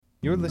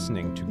You're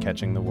listening to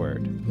Catching the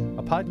Word,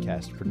 a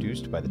podcast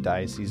produced by the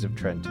Diocese of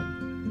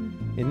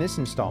Trenton. In this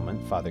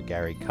installment, Father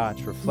Gary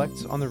Koch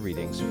reflects on the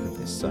readings for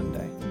this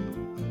Sunday.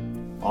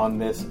 On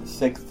this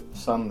sixth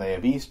Sunday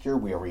of Easter,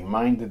 we are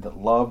reminded that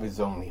love is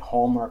the only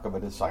hallmark of a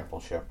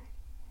discipleship.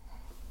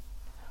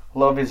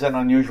 Love is an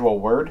unusual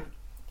word.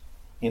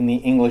 In the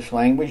English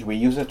language, we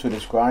use it to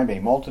describe a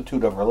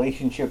multitude of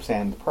relationships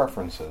and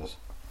preferences.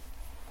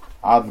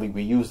 Oddly,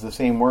 we use the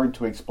same word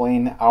to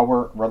explain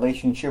our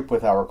relationship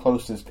with our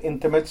closest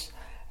intimates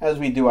as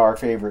we do our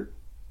favorite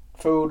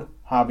food,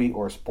 hobby,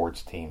 or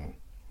sports team.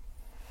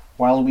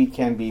 While we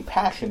can be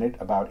passionate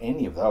about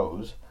any of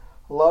those,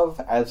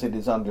 love, as it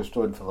is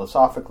understood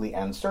philosophically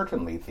and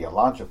certainly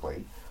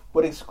theologically,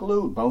 would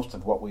exclude most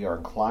of what we are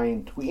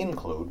inclined to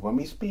include when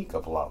we speak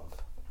of love.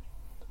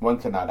 One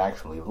cannot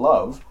actually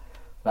love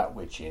that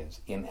which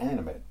is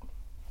inanimate.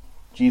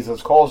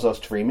 Jesus calls us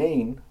to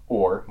remain,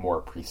 or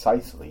more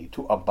precisely,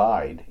 to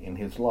abide in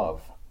his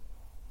love.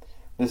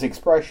 This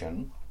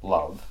expression,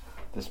 love,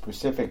 the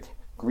specific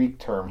Greek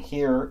term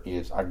here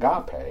is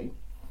agape,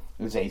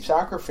 is a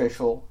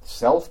sacrificial,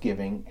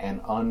 self-giving,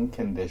 and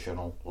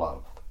unconditional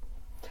love.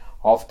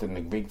 Often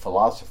the Greek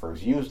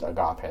philosophers used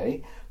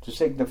agape to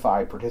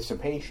signify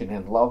participation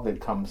in love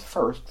that comes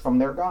first from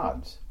their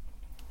gods.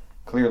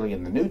 Clearly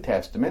in the New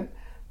Testament,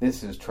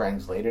 this is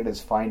translated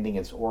as finding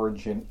its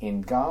origin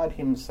in God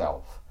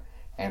himself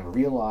and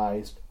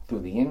realized through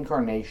the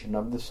incarnation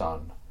of the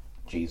Son,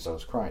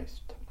 Jesus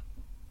Christ.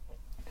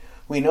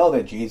 We know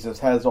that Jesus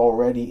has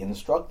already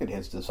instructed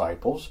his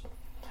disciples,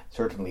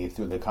 certainly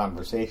through the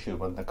conversation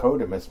with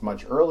Nicodemus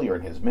much earlier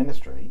in his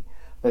ministry,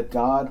 that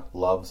God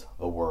loves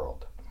the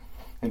world.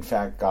 In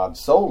fact, God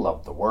so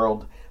loved the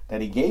world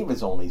that he gave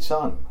his only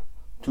Son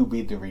to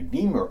be the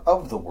Redeemer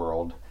of the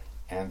world,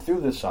 and through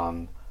the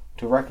Son,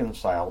 to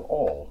reconcile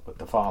all with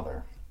the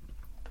Father.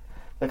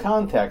 The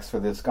context for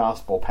this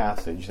gospel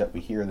passage that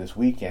we hear this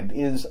weekend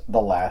is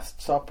the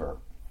Last Supper.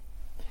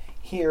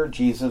 Here,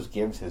 Jesus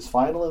gives his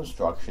final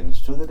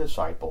instructions to the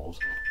disciples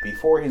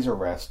before his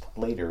arrest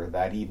later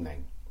that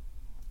evening.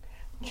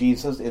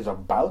 Jesus is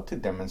about to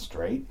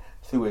demonstrate,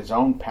 through his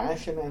own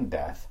passion and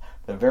death,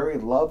 the very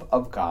love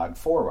of God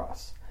for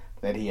us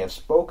that he has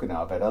spoken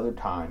of at other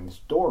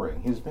times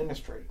during his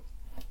ministry,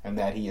 and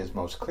that he is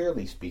most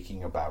clearly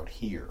speaking about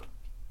here.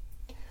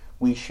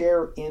 We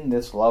share in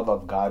this love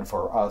of God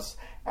for us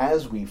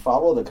as we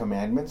follow the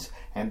commandments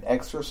and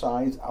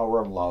exercise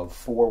our love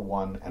for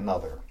one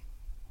another.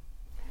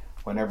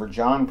 Whenever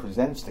John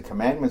presents the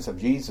commandments of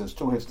Jesus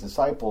to his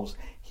disciples,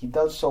 he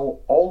does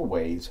so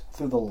always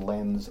through the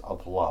lens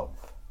of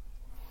love.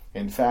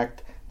 In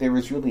fact, there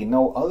is really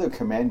no other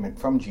commandment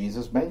from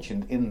Jesus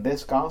mentioned in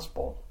this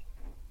gospel.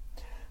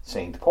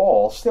 St.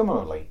 Paul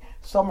similarly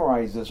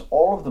summarizes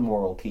all of the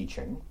moral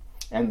teaching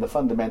and the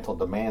fundamental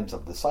demands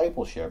of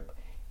discipleship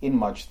in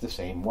much the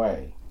same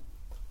way.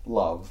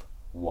 Love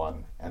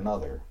one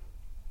another.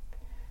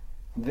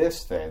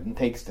 This, then,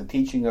 takes the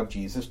teaching of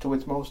Jesus to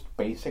its most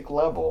basic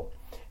level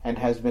and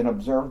has been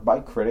observed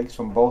by critics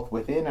from both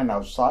within and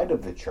outside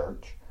of the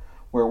Church,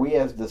 where we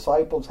as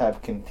disciples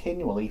have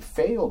continually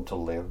failed to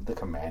live the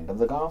command of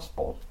the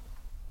gospel.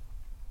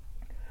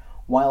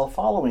 While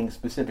following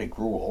specific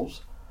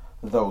rules,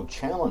 though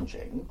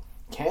challenging,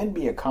 can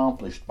be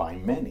accomplished by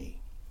many,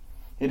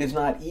 it is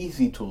not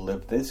easy to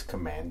live this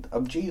command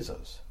of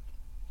Jesus.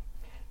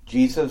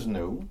 Jesus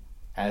knew,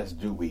 as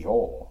do we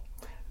all,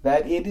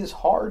 that it is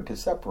hard to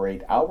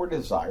separate our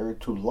desire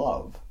to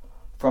love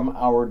from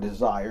our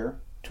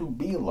desire to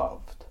be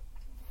loved.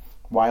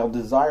 While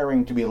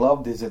desiring to be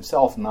loved is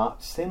itself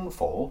not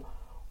sinful,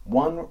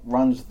 one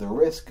runs the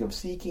risk of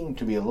seeking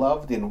to be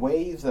loved in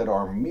ways that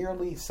are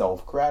merely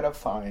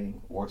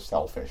self-gratifying or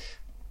selfish.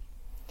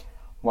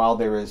 While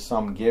there is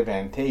some give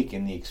and take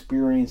in the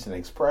experience and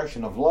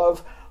expression of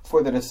love,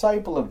 for the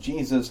disciple of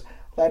Jesus,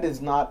 that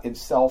is not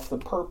itself the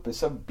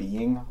purpose of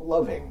being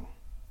loving.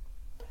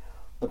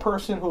 The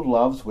person who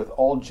loves with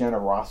all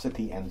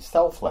generosity and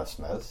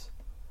selflessness,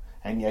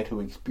 and yet who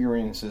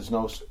experiences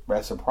no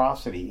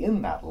reciprocity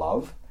in that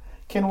love,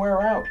 can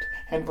wear out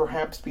and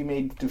perhaps be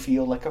made to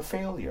feel like a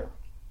failure.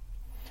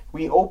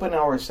 We open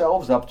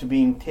ourselves up to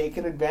being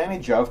taken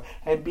advantage of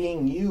and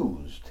being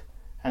used,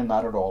 and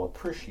not at all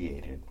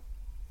appreciated.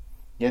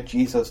 Yet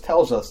Jesus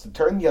tells us to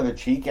turn the other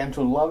cheek and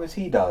to love as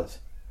he does.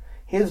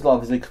 His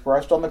love is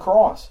expressed on the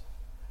cross,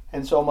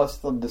 and so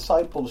must the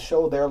disciples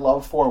show their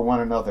love for one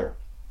another.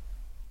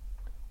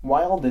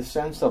 While this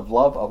sense of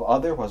love of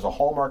other was a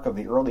hallmark of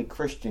the early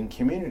Christian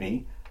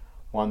community,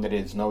 one that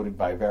is noted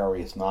by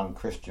various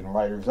non-Christian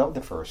writers of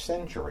the first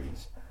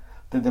centuries,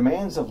 the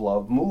demands of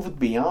love moved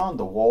beyond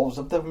the walls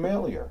of the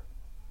familiar.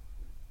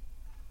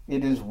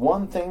 It is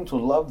one thing to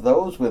love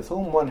those with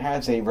whom one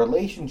has a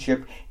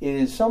relationship. It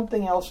is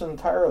something else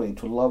entirely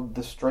to love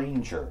the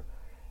stranger,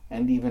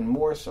 and even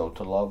more so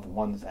to love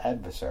one's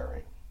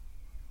adversary.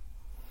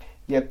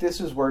 Yet this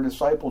is where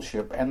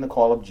discipleship and the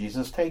call of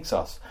Jesus takes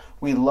us.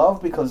 We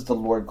love because the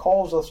Lord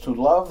calls us to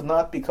love,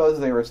 not because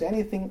there is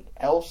anything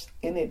else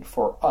in it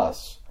for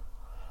us,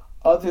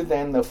 other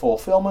than the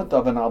fulfillment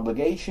of an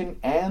obligation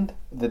and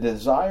the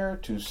desire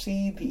to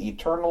see the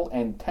eternal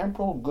and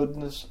temporal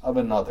goodness of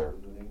another.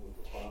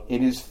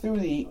 It is through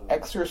the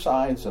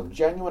exercise of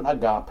genuine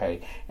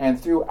agape and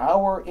through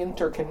our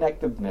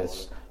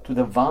interconnectedness to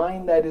the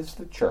vine that is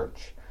the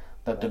church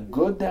that the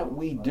good that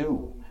we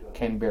do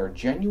can bear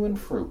genuine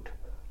fruit,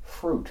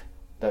 fruit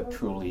that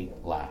truly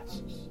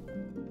lasts.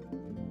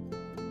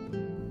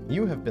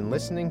 You have been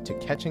listening to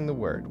Catching the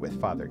Word with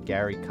Father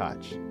Gary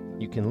Koch.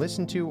 You can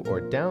listen to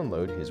or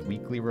download his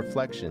weekly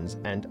reflections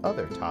and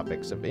other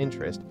topics of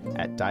interest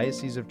at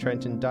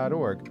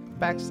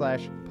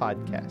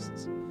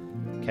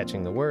dioceseoftrenton.org/podcasts.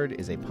 Catching the Word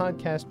is a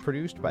podcast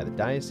produced by the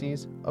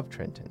Diocese of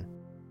Trenton.